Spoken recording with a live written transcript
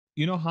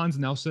Hans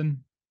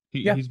Nelson?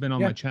 Yeah, He's been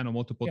on yeah, my channel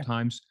multiple yeah.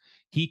 times.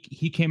 He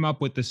came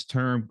up with this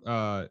term.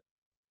 I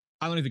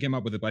don't know if he came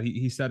up with it, but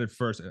he said it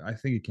first. I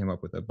think he came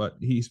up with it, but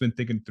he's been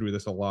thinking through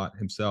this a lot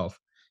himself.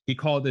 He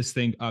called this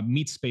thing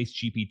meat space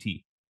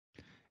GPT.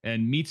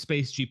 And meat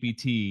space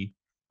GPT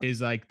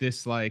is like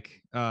this,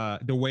 like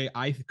the way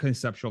I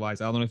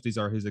conceptualize. I don't know if these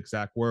are his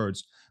exact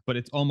words, but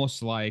it's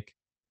almost like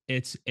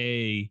it's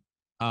a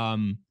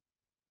um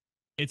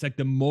it's like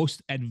the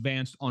most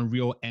advanced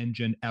Unreal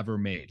Engine ever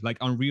made. Like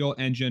Unreal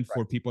Engine, Right.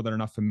 for people that are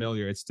not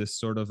familiar, it's this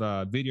sort of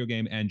a video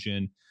game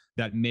engine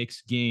that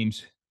makes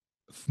games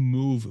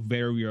move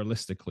very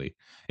realistically.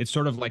 It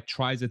sort of like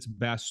tries its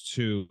best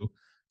to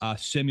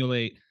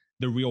simulate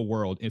the real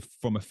world if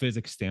from a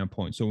physics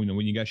standpoint. So when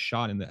you get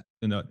shot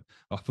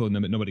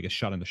nobody gets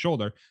shot in the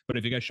shoulder, but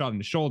if you get shot in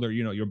the shoulder,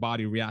 your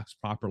body reacts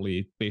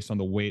properly based on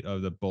the weight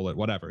of the bullet,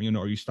 whatever,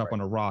 or you step Right.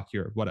 on a rock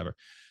here, whatever.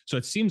 So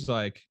it seems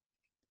like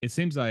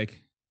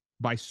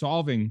by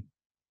solving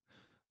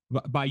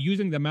by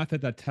using the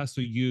method that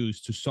Tesla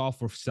used to solve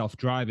for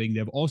self-driving,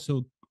 they've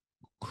also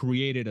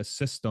created a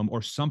system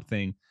or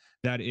something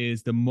that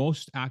is the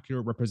most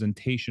accurate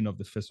representation of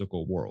the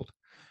physical world.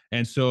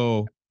 And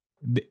so,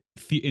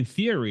 in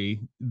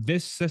theory,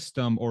 this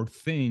system or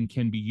thing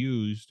can be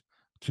used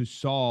to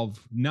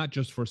solve not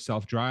just for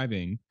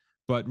self-driving,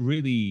 but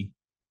really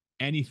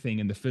anything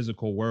in the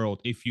physical world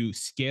if you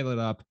scale it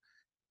up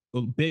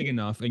big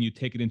enough and you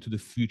take it into the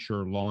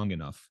future long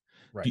enough.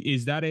 Right.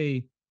 Is that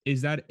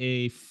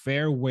a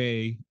fair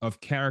way of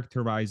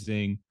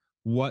characterizing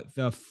what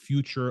the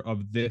future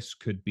of this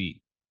could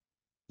be?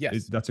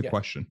 Yes. That's a Yes.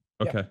 question.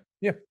 Yeah. Okay.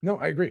 Yeah. No,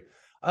 I agree.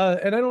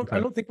 And I Okay.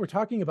 don't think we're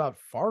talking about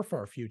far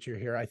future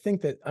here. I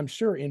think that I'm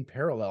sure in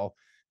parallel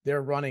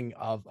they're running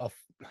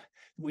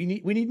we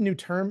need a new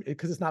term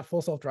because it's not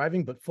full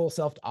self-driving, but full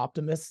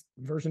self-optimist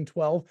version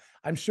 12.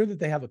 I'm sure that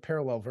they have a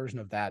parallel version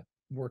of that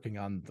working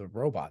on the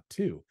robot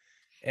too.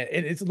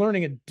 And it's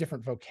learning a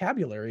different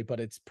vocabulary, but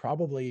it's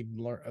probably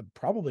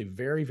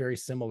very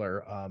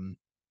similar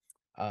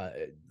uh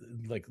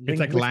like It's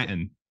like linguistic.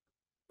 Latin,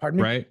 Pardon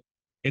me? right?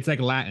 It's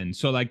like Latin.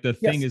 So like the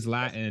thing Yes. is Yes.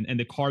 Latin and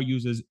the car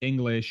uses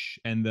English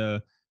and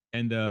the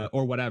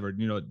or whatever,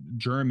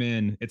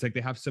 German. It's like they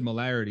have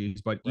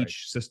similarities, but Right.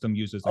 each system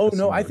uses like Oh, a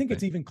no, I similar think it's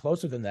thing. even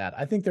closer than that.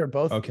 I think they're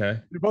both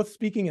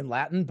speaking in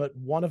Latin, but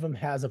one of them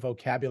has a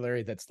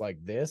vocabulary that's like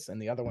this,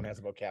 and the other one has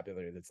a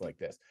vocabulary that's like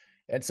this.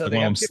 And so Like they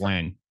one of them have different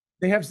slang.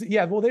 they have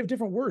yeah, well, they have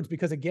different words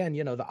because again,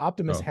 the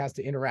Optimus Oh, has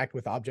to interact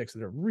with objects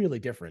that are really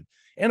different.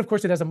 And of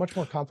course, it has a much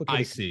more I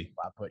complicated see.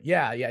 output.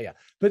 Yeah, yeah, yeah.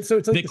 But so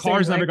it's like The the same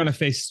car's never going to language.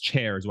 face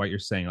chairs. What you're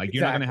saying, like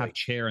you're not going to have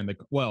Exactly. chair in the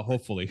well,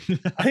 hopefully.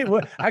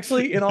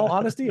 Actually, in all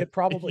honesty, it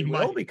probably You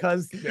will might.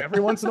 because every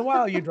once in a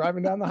while you're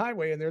driving down the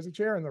highway and there's a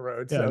chair in the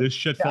road. Yeah, So there's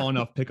shit yeah. falling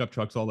off pickup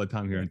trucks all the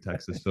time here in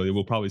Texas, so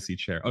we'll probably see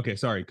chair. Okay,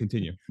 sorry,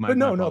 continue. My But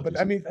my no, but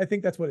I apologies. mean, I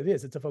think that's what it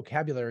is. It's a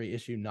vocabulary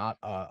issue, not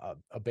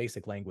a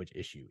basic language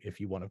issue, if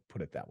you want to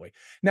put it that way.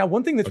 Now,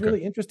 one thing that's Okay.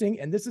 really interesting,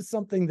 and this is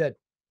something that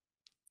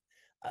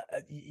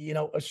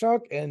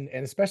Ashok and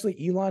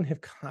especially Elon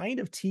have kind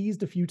of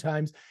teased a few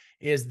times,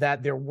 is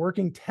that they're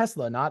working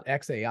Tesla, not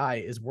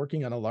XAI, is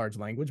working on a large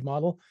language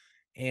model,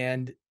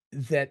 and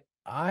that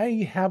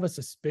I have a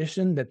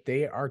suspicion that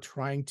they are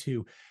trying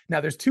to.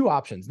 Now, there's two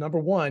options. Number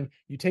one,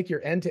 you take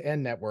your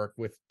end-to-end network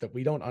with that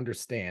we don't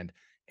understand,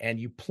 and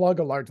you plug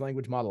a large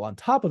language model on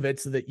top of it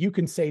so that you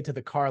can say to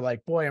the car,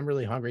 like, boy, I'm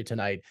really hungry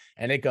tonight.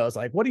 And it goes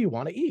like, what do you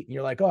want to eat? And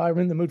you're like, oh, I'm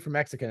in the mood for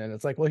Mexican. And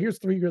it's like, well, here's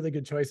three really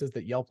good choices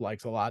that Yelp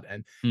likes a lot.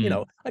 And,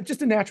 Mm.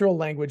 just a natural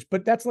language,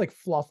 but that's like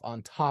fluff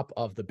on top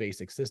of the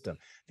basic system.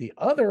 The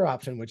other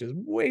option, which is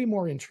way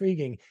more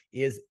intriguing,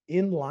 is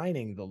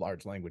inlining the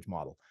large language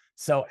model.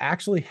 So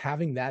actually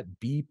having that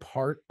be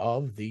part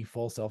of the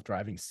full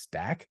self-driving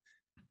stack,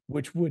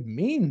 which would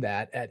mean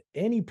that at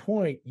any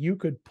point you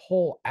could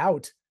pull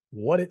out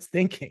what it's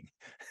thinking.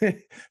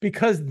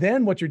 Because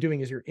then what you're doing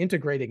is you're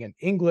integrating an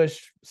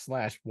English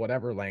slash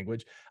whatever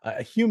language,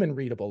 a human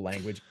readable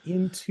language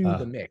into the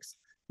Uh, mix,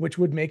 which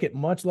would make it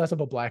much less of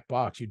a black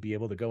box. You'd be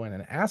able to go in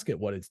and ask it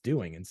what it's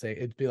doing and say,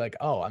 it'd be like,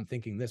 oh, I'm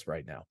thinking this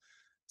right now.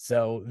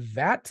 So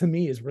that to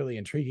me is really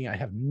intriguing. I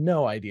have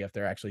no idea if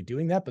they're actually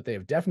doing that, but they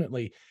have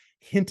definitely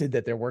hinted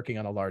that they're working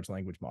on a large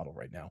language model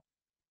right now.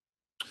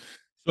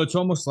 so it's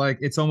almost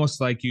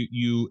like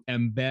you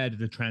embed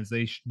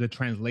the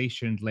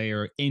translation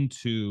layer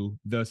into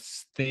the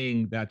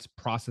thing that's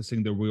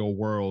processing the real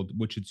world,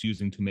 which it's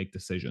using to make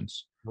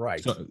decisions.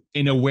 Right. So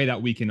in a way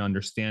that we can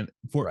understand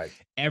for Right.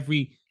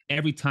 every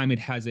time it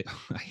has it.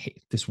 I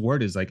hate this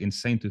word is like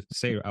insane to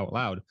say out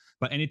loud,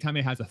 but anytime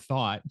it has a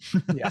thought,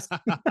 Yes.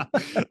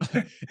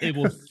 it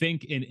will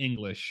think in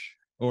English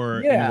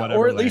or in Yeah, or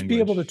whatever at least be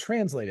able to language.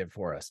 translate it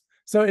for us.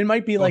 So it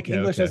might be like Okay,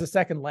 English as okay. a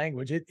second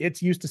language.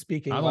 It's used to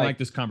speaking I don't like like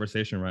this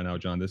conversation right now,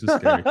 John. This is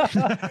scary.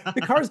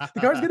 the car's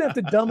gonna have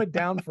to dumb it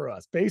down for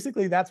us.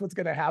 Basically, that's what's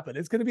gonna happen.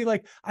 It's gonna be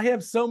like, I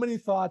have so many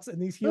thoughts, and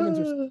these humans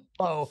are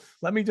slow.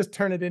 Let me just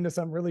turn it into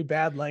some really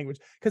bad language.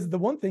 Because the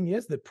one thing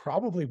is that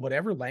probably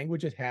whatever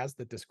language it has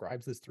that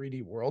describes this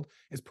 3D world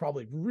is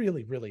probably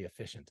really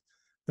efficient.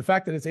 The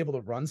fact that it's able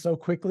to run so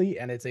quickly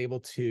and it's able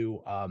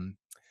to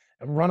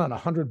run on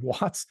 100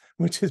 watts,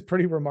 which is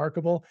pretty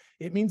remarkable.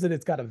 It means that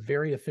it's got a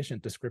very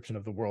efficient description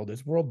of the world.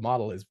 Its world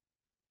model is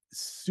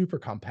super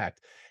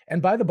compact.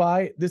 And by the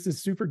by, this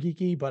is super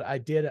geeky, but I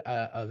did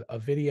a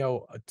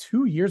video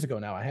 2 years ago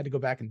now. I had to go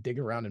back and dig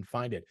around and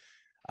find it.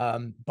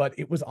 But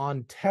it was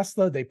on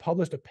Tesla. They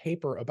published a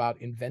paper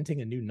about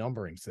inventing a new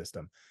numbering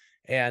system.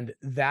 And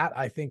that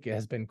I think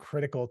has been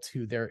critical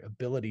to their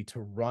ability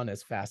to run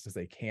as fast as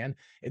they can.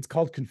 It's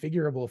called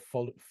configurable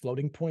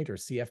floating point, or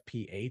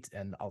CFP8.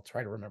 And I'll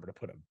try to remember to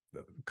put a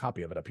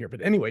copy of it up here.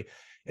 But anyway,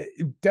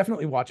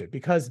 definitely watch it,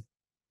 because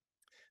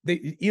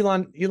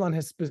Elon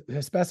has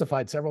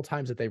specified several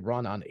times that they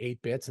run on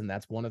 8 bits, and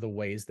that's one of the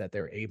ways that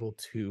they're able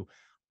to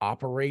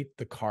operate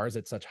the cars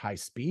at such high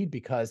speed,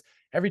 because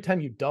every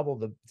time you double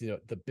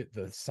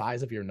the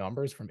size of your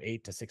numbers from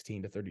 8 to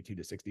 16 to 32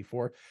 to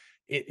 64,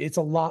 it's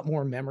a lot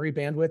more memory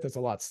bandwidth. It's a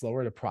lot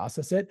slower to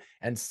process it,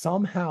 and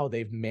somehow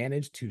they've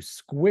managed to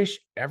squish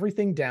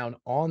everything down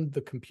on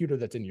the computer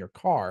that's in your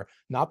car,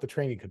 not the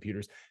training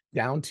computers,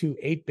 down to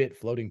 8-bit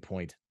floating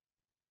point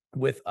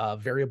with a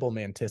variable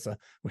mantissa,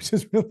 which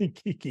is really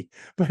geeky.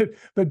 But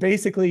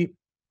basically,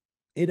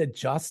 it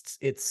adjusts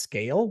its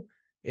scale.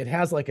 It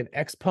has like an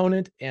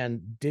exponent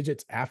and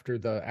digits after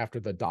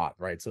the dot,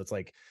 right? So it's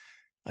like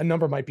a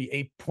number might be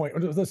 8 point, or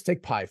let's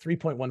take pi,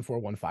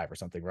 3.1415 or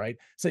something, right?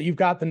 So you've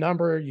got the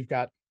number, you've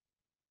got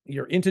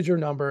your integer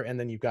number, and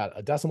then you've got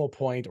a decimal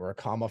point or a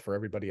comma for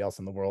everybody else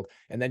in the world,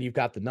 and then you've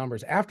got the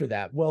numbers after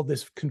that. Well,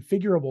 this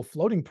configurable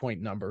floating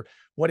point number,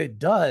 what it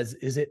does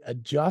is it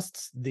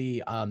adjusts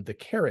the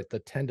caret, the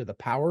 10 to the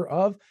power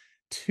of,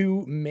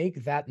 to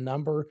make that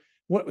number.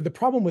 What the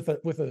problem with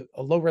a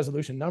low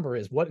resolution number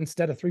is, what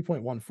instead of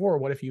 3.14,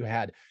 what if you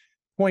had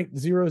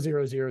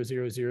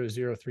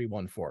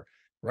 0.0000000314,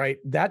 right?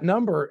 That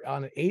number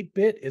on an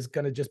 8-bit is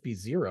going to just be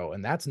 0,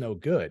 and that's no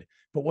good.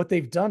 But what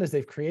they've done is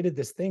they've created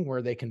this thing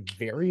where they can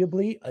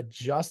variably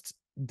adjust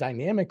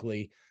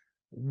dynamically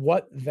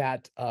what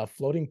that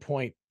floating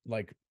point,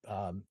 like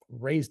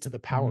raised to the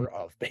Mhm. power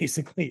of,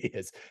 basically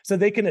is. So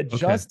they can Okay.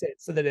 adjust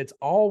it so that it's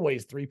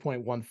always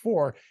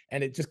 3.14,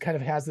 and it just kind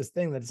of has this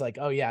thing that's like,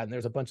 oh yeah, and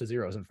there's a bunch of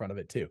zeros in front of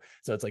it too.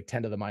 So it's like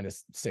 10 to the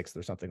minus 6th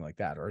or something like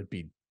that, or it'd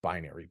be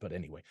binary, but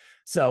anyway.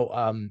 So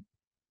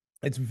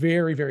it's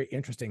very, very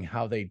interesting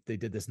how they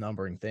did this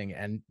numbering thing,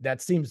 and that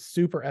seems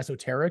super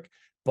esoteric,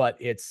 but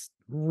it's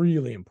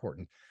really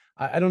important.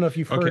 I don't know if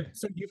you've Okay. heard.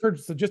 So you've heard.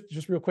 So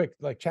just real quick,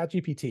 like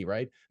ChatGPT,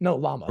 right? No,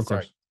 Llama. Of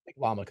Sorry, course. like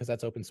Llama, because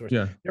that's open source.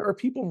 Yeah. There are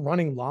people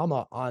running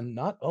Llama on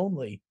not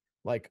only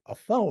like a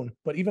phone,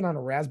 but even on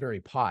a Raspberry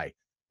Pi, like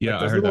Yeah,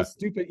 I those heard little that.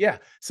 stupid. Yeah.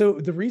 So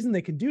the reason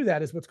they can do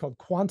that is what's called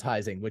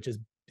quantizing, which is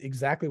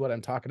exactly what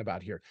I'm talking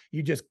about here.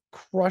 You just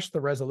crush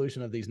the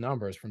resolution of these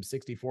numbers from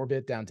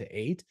 64-bit down to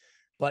 8.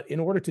 But in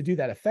order to do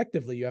that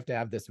effectively, you have to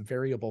have this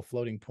variable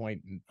floating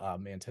point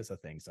mantissa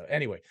thing. So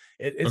anyway,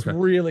 it's Okay.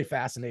 really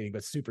fascinating,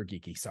 but super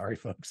geeky. Sorry,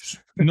 folks.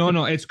 No,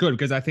 no, it's good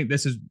because I think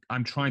this is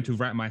I'm trying to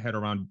wrap my head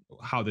around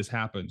how this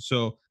happened.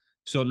 So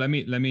let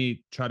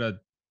me try to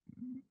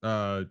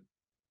uh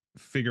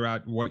figure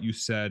out what you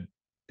said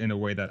in a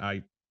way that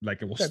I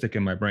like it will Okay. stick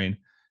in my brain.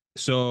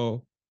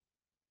 So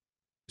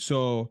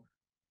so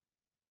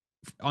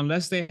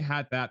unless they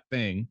had that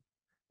thing,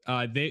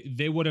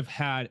 they would have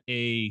had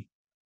a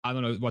I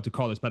don't know what to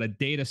call this, but a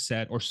data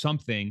set or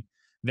something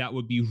that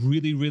would be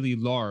really, really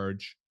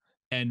large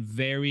and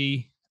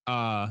very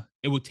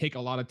it would take a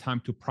lot of time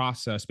to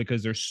process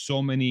because there's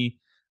so many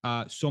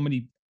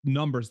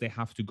numbers they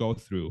have to go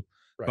through.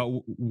 But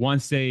Right.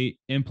 once they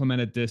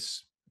implemented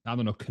this, I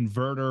don't know,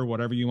 converter,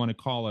 whatever you want to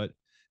call it,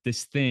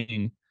 this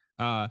thing,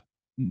 uh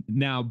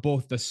now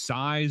both the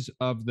size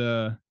of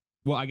the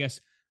well, I guess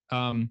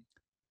um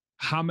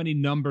how many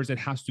numbers it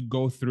has to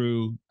go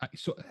through.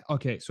 So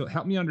okay, so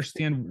help me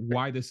understand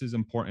why this is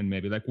important.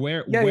 Maybe like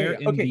Yeah, yeah, where yeah.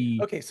 in Okay, the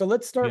okay. So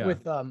let's start yeah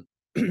with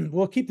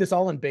we'll keep this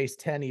all in base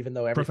 10, even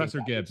though everything's Professor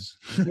happening. Gibbs.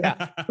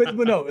 Yeah, but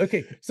no.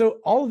 Okay, so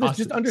all of this,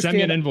 just Send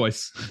me an understand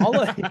invoice.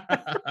 all of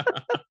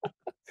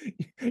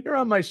you're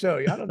on my show.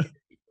 I don't need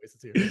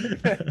voices here.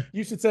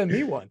 You should send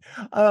me one.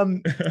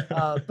 Um,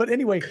 but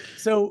anyway,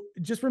 so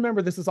just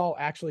remember this is all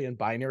actually in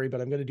binary,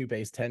 but I'm going to do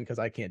base 10 because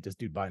I can't just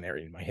do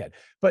binary in my head.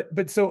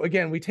 But so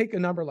again, we take a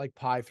number like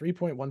pi,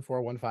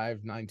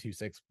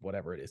 3.1415926,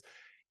 whatever it is.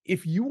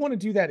 If you want to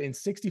do that in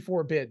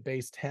 64-bit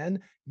base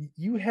 10,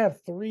 you have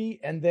 3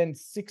 and then Yeah.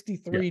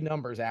 63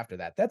 numbers after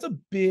that. That's a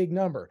big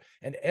number.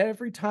 And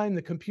every time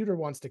the computer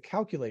wants to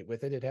calculate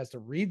with it, it has to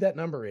read that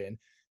number in,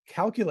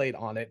 calculate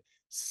on it,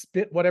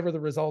 spit whatever the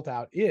result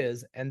out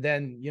is, and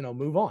then,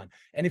 move on.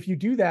 And if you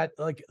do that,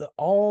 like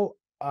all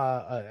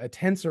a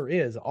tensor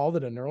is, all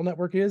that a neural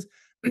network is,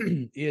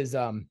 is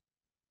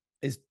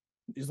is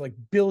is like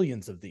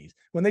billions of these.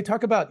 When they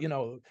talk about,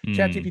 Mm,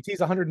 ChatGPT is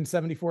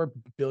 174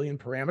 billion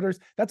parameters,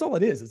 that's all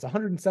it is. It's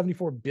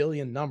 174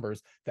 billion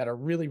numbers that are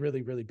really,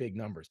 really, really big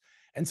numbers.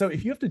 And so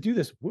if you have to do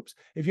this,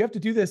 if you have to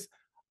do this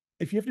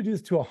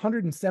to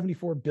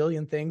 174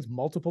 billion things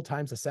multiple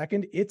times a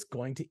second, it's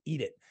going to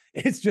eat it.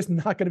 It's just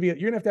not going to be,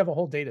 you're going to have a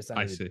whole data I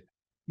center to do. see.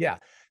 Yeah.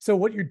 So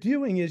what you're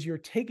doing is you're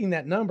taking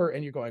that number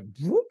and you're going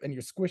whoop, and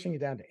you're squishing it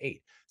down to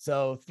 8.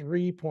 So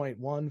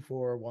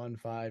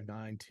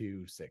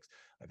 3.1415926.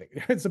 I think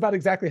it's about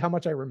exactly how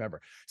much I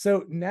remember.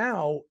 So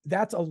now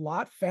that's a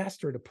lot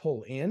faster to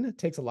pull in. It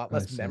takes a lot I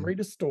less see. memory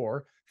to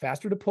store,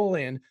 faster to pull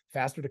in,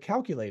 faster to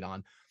calculate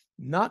on.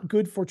 Not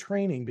good for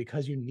training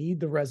because you need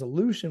the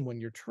resolution when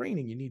you're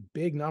training. You need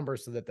big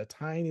numbers so that the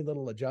tiny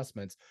little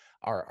adjustments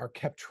are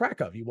kept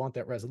track of. You want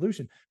that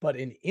resolution. But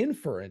in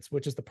inference,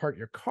 which is the part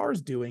your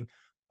car's doing,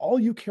 all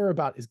you care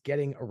about is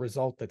getting a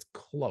result that's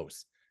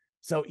close.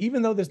 So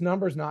even though this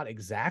number is not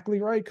exactly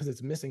right because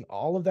it's missing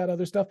all of that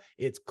other stuff,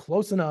 it's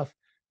close enough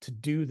to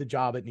do the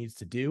job it needs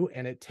to do.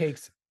 And it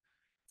takes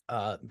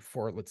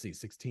for, let's see,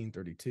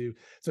 1632.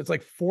 So it's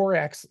like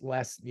 4x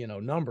less,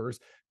 numbers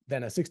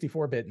than a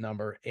 64-bit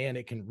number. And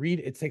it can read,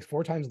 it takes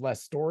 4 times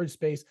less storage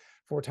space,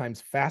 4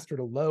 times faster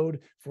to load,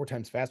 4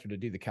 times faster to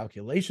do the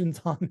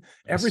calculations on. I see.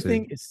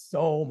 Everything is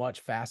so much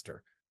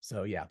faster.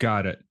 So yeah.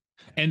 Got it.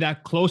 And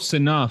that close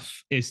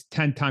enough is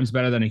 10 times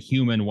better than a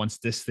human once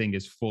this thing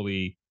is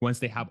fully, once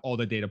they have all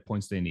the data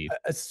points they need,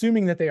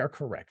 Assuming that they are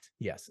correct.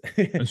 Yes.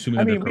 assuming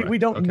I that they're mean, we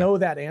correct. don't Okay. know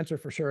that answer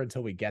for sure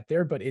until we get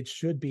there, but it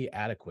should be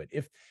adequate.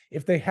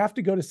 If they have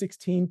to go to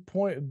 16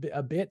 point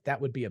a bit,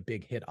 that would be a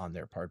big hit on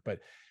their part. But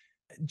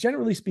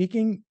generally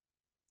speaking,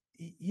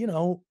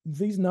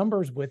 these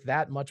numbers with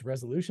that much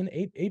resolution,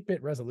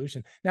 8-bit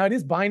resolution. Now it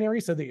is binary,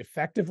 so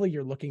effectively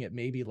you're looking at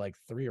maybe like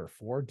 3 or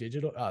 4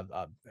 digital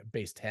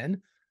base 10.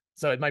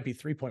 So it might be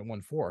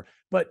 3.14.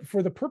 But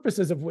for the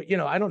purposes of what,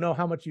 I don't know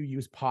how much you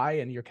use pi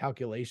in your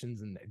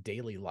calculations in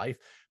daily life,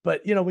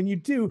 but when you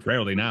do,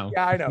 Rarely now.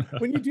 yeah, I know.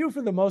 When you do,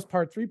 for the most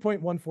part,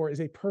 3.14 is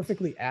a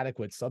perfectly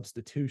adequate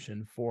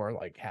substitution for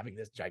like having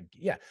this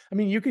yeah. I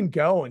mean, you can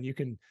go and you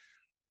can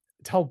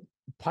tell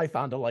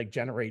Python to like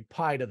generate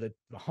pi to the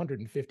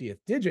 150th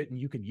digit, and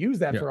you can use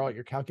that Yeah. for all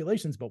your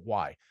calculations, but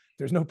why?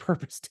 There's no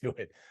purpose to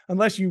it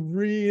unless you Yeah.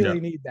 really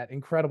need that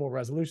incredible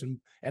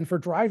resolution. And for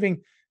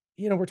driving,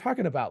 we're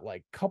talking about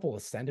like a couple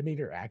of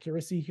centimeter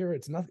accuracy here.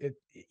 It's not,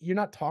 you're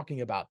not talking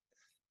about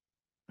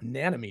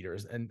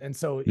nanometers. And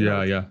so,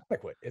 Yeah. it's Yeah.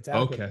 adequate. It's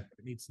adequate for Okay. what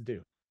it needs to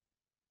do.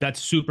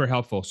 That's super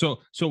helpful.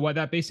 So what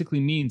that basically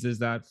means is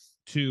that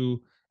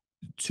to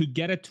to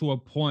get it to a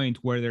point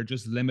where they're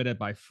just limited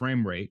by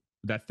frame rate,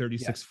 that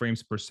 36 Yes.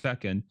 frames per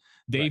second,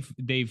 Right.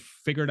 they've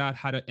figured out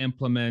how to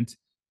implement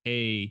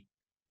a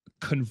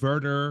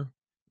converter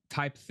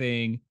type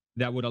thing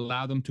that would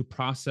allow them to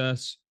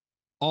process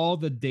all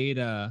the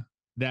data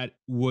that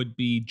would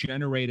be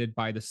generated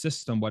by the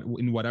system,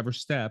 in whatever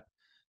step,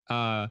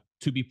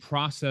 to be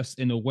processed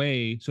in a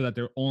way so that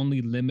they're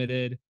only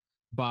limited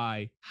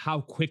by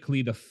how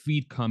quickly the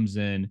feed comes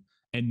in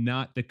and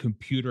not the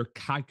computer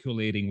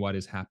calculating what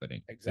is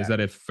happening. Is that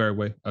a Exactly. fair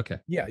way? Okay,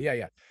 Yeah, yeah,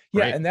 yeah.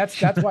 Yeah, great. and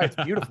that's why it's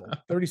beautiful.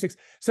 36.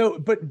 So,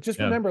 but just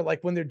Yeah, remember,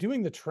 like when they're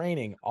doing the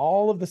training,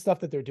 all of the stuff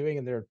that they're doing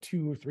in their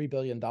 $2 or $3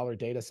 billion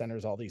data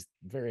centers, all these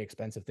very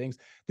expensive things,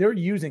 they're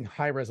using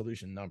high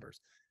resolution numbers.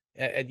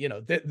 And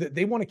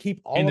they want to keep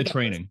in all the of that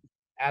training.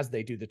 as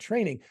they do the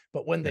training,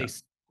 but when they Yeah,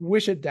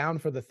 squish it down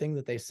for the thing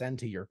that they send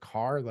to your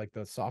car, like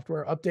the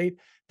software update,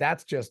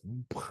 that's just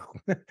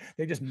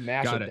they just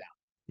mash got it it. down.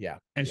 Yeah,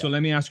 And so yeah.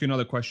 let me ask you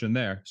another question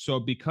there. So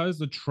because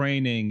the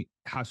training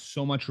has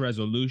so much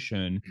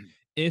resolution,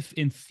 if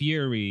in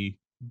theory,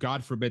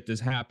 God forbid this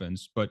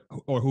happens, but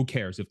or who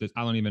cares if this,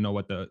 I don't even know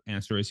what the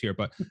answer is here,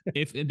 but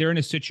if they're in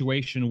a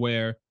situation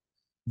where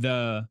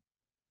the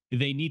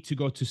they need to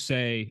go to,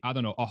 say, I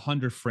don't know,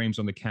 100 frames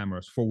on the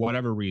cameras for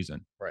whatever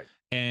reason, Right.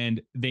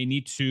 and they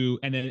need to,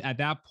 and then at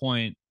that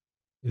point,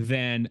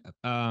 then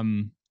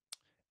and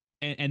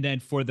then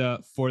uh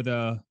for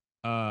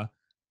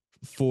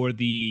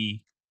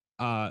the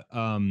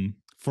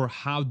for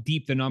how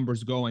deep the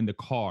numbers go in the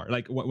car,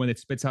 like when it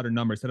spits out a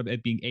number, instead of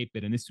it being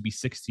 8-bit and this to be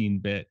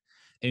 16-bit,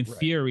 in Right.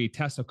 theory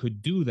Tesla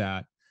could do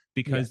that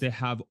because Yes. they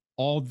have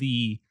all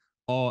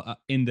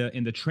in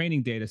the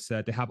training data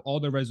set, they have all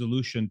the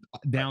resolution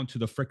Right. down to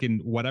the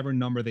freaking whatever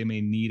number they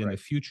may need in the Right.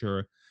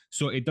 future.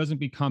 So it doesn't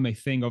become a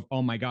thing of,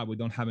 oh my god, we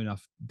don't have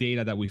enough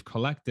data that we've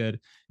collected.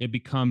 It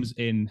becomes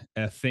in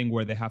a thing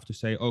where they have to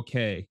say,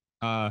 okay,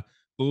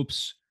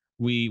 oops,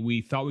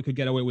 we thought we could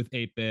get away with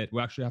 8-bit,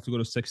 we actually have to go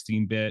to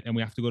 16-bit, and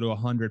we have to go to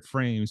 100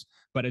 frames,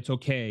 but it's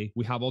okay,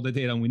 we have all the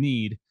data we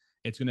need.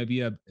 It's going to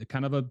be a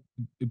kind of a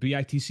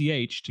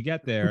bitch to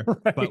get there,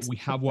 but Right. we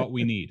have what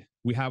we need.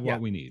 We have Yeah.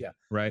 what we need, Yeah.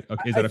 right?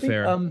 Okay, is I that a think,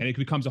 fair? And it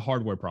becomes a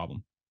hardware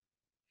problem.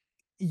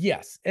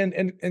 yes, and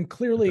Okay.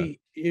 clearly,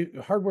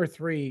 Hardware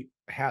 3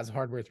 has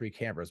Hardware 3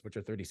 cameras, which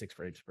are 36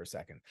 frames per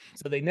second.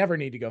 So they never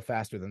need to go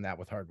faster than that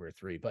with Hardware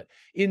 3. But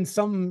in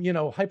some,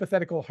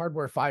 hypothetical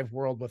Hardware 5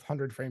 world with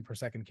 100 frame per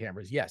second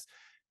cameras, yes,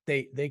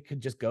 they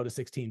could just go to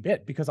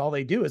 16-bit because all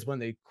they do is when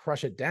they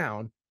crush it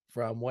down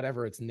from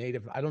whatever its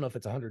native, I don't know if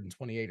it's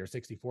 128 or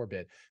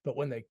 64-bit, but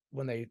when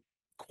they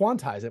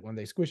quantize it, when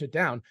they squish it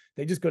down,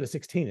 they just go to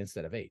 16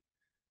 instead of 8.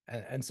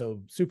 And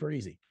so super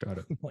easy. Got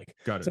it. Like,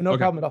 Got it. so no Okay.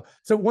 problem at all.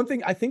 So one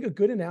thing, I think a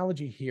good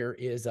analogy here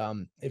is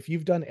if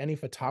you've done any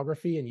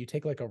photography and you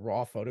take like a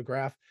raw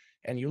photograph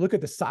and you look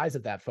at the size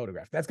of that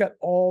photograph, that's got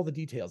all the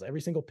details,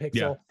 every single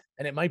Yeah. pixel,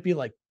 and it might be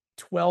like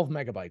 12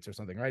 megabytes or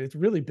something, right? It's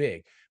really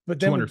big. But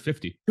then with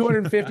 250.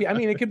 250, I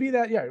mean, it could be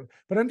that, yeah.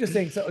 But I'm just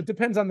saying, so it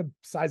depends on the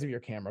size of your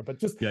camera. But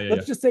just Yeah, yeah, yeah.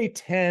 let's just say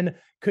 10,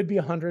 could be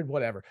 100,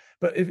 whatever.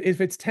 But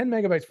if it's 10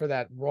 megabytes for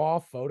that raw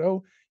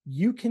photo,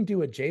 you can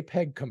do a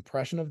JPEG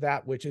compression of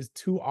that, which is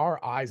to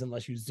our eyes,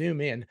 unless you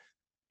zoom in,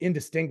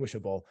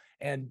 indistinguishable.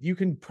 And you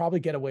can probably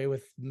get away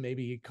with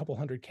maybe a couple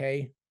hundred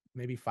K,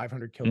 maybe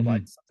 500 Mhm.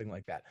 kilobytes, something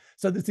like that.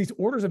 So there's these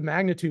orders of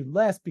magnitude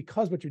less,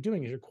 because what you're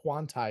doing is you're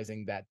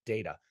quantizing that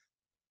data.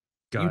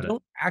 You Got it.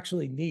 don't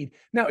actually need,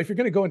 now, if you're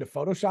going to go into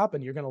Photoshop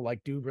and you're going to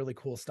like do really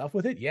cool stuff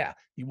with it, yeah,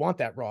 you want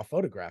that raw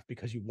photograph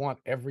because you want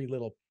every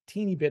little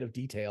teeny bit of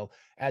detail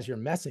as you're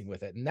messing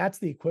with it. And that's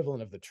the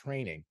equivalent of the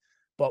training.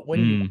 But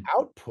when you Mm,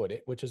 output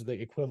it, which is the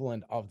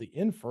equivalent of the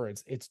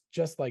inference, it's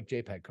just like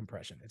JPEG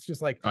compression. It's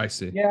just like, I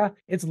see. yeah,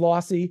 it's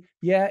lossy.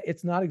 Yeah,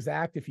 it's not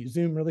exact. If you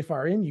zoom really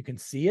far in, you can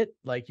see it.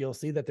 Like you'll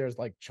see that there's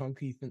like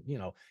chunky,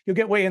 you'll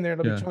get way in there,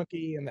 it'll be Yeah.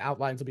 chunky and the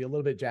outlines will be a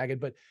little bit jagged,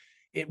 but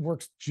it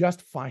works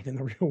just fine in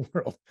the real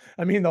world.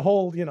 I mean, the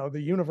whole, the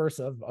universe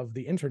of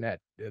the internet,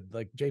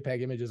 like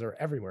JPEG images are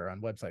everywhere on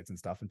websites and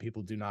stuff, and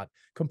people do not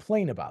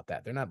complain about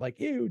that. They're not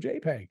like, ew,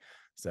 JPEG.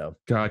 So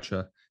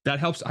Gotcha. That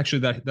helps.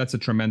 Actually, that's a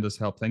tremendous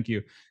help. Thank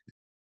you.